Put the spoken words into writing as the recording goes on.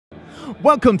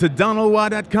Welcome to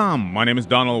DonaldWaugh.com. My name is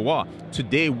Donald Waugh.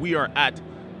 Today we are at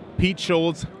Pete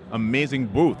Skjold's amazing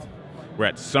booth. We're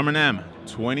at Summer NAMM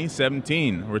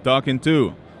 2017. We're talking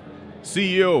to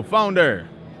CEO, founder,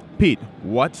 Pete.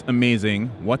 What's amazing,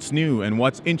 what's new, and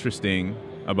what's interesting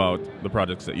about the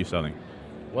products that you're selling?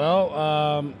 Well,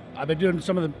 I've been doing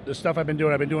some of the stuff I've been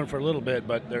doing for a little bit,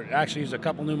 but there actually is a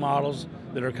couple new models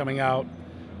that are coming out,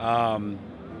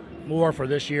 more for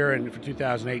this year and for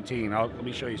 2018. Let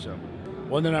me show you some.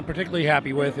 One that I'm particularly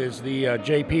happy with is the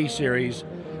JP series,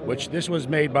 which this was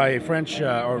made by a French,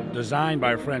 or designed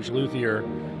by a French luthier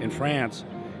in France,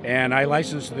 and I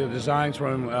licensed the designs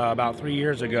from him about 3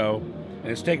 years ago,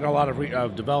 and it's taken a lot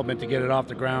of development to get it off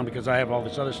the ground because I have all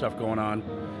this other stuff going on.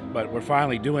 But we're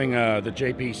finally doing the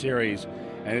JP series,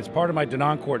 and it's part of my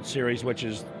Denoncourt series, which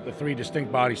is the 3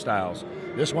 distinct body styles.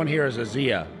 This one here is a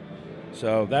Zia,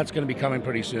 so that's going to be coming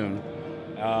pretty soon.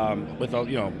 With a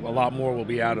lot more will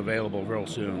be out available real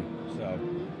soon.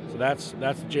 So that's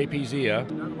the JP Zia.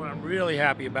 What I'm really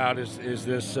happy about is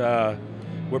this.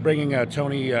 We're bringing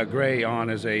Tony Gray on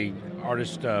as a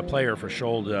artist player for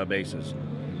Skjold basses.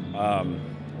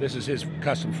 This is his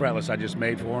custom fretless I just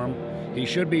made for him. He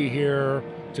should be here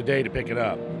today to pick it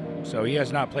up. So he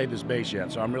has not played this bass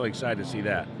yet, so I'm really excited to see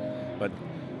that. But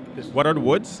what are the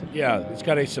woods? Yeah, it's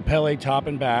got a Sapele top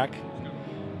and back.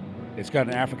 It's got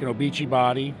an African Obici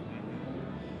body,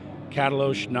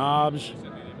 Cataloche knobs,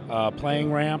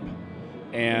 playing ramp,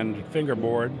 and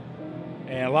fingerboard.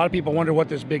 And a lot of people wonder what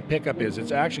this big pickup is.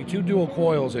 It's actually 2 dual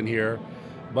coils in here,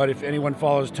 but if anyone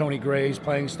follows Tony Gray's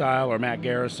playing style, or Matt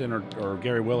Garrison, or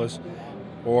Gary Willis,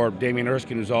 or Damien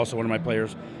Erskine, who's also one of my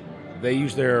players, they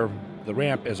use the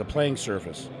ramp as a playing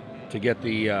surface to get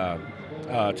the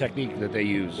technique that they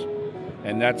use,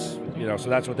 and that's so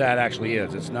that's what that actually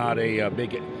is. It's not a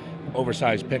big,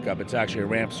 oversized pickup. It's actually a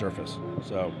ramp surface.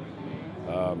 So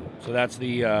that's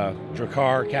the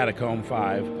Drakkar Catacomb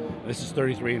 5. This is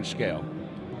 33-inch scale.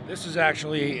 This is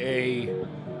actually a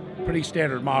pretty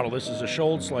standard model. This is a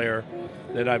Skjold Slayer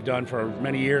that I've done for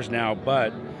many years now,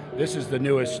 but this is the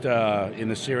newest in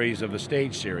the series of the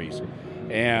Stage series.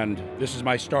 And this is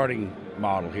my starting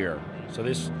model here. So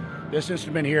this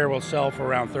instrument here will sell for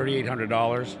around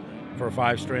 $3,800 for a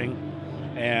 5-string,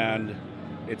 and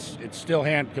it's still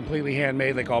completely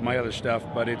handmade like all my other stuff,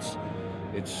 but it's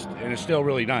still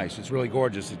really nice. It's really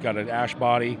gorgeous. It's got an ash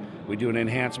body. We do an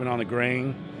enhancement on the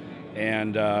grain,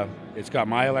 and it's got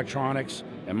my electronics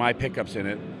and my pickups in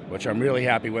it, which I'm really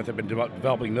happy with. I've been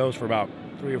developing those for about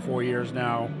 3 or 4 years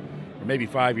now, or maybe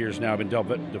 5 years now. I've been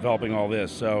developing all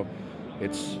this. So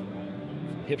it's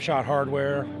hip shot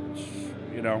hardware,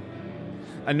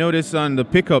 I noticed on the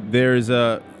pickup there's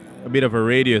a bit of a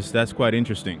radius. That's quite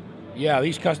interesting. Yeah,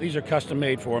 these are custom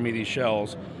made for me, these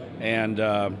shells, and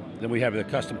then we have the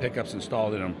custom pickups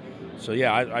installed in them. So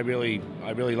yeah, I really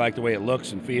like the way it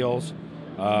looks and feels.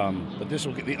 But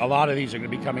a lot of these are going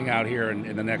to be coming out here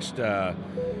in the next for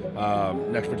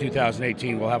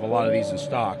 2018. We'll have a lot of these in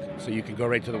stock, so you can go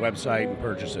right to the website and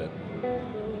purchase it.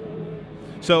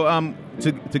 So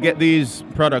to get these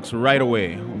products right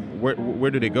away,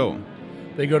 where do they go?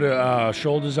 They go to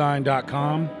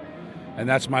skjolddesign.com, and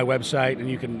that's my website, and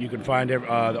you can find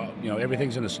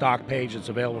everything's in the stock page. It's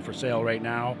available for sale right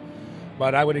now.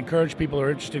 But I would encourage people who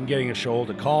are interested in getting a Skjold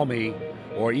to call me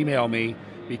or email me,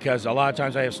 because a lot of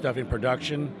times I have stuff in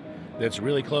production that's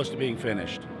really close to being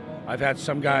finished. I've had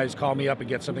some guys call me up and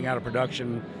get something out of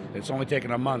production. It's only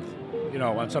taken a month,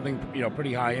 on something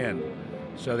pretty high end.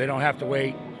 So they don't have to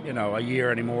wait, a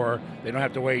year anymore. They don't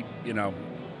have to wait,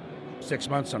 6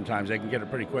 months sometimes. They can get it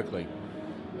pretty quickly.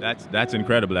 That's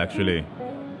incredible, actually.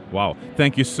 Wow.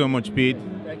 Thank you so much, Pete.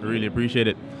 I really appreciate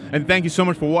it. And thank you so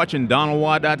much for watching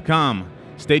DonaldWaugh.com.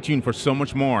 Stay tuned for so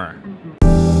much more.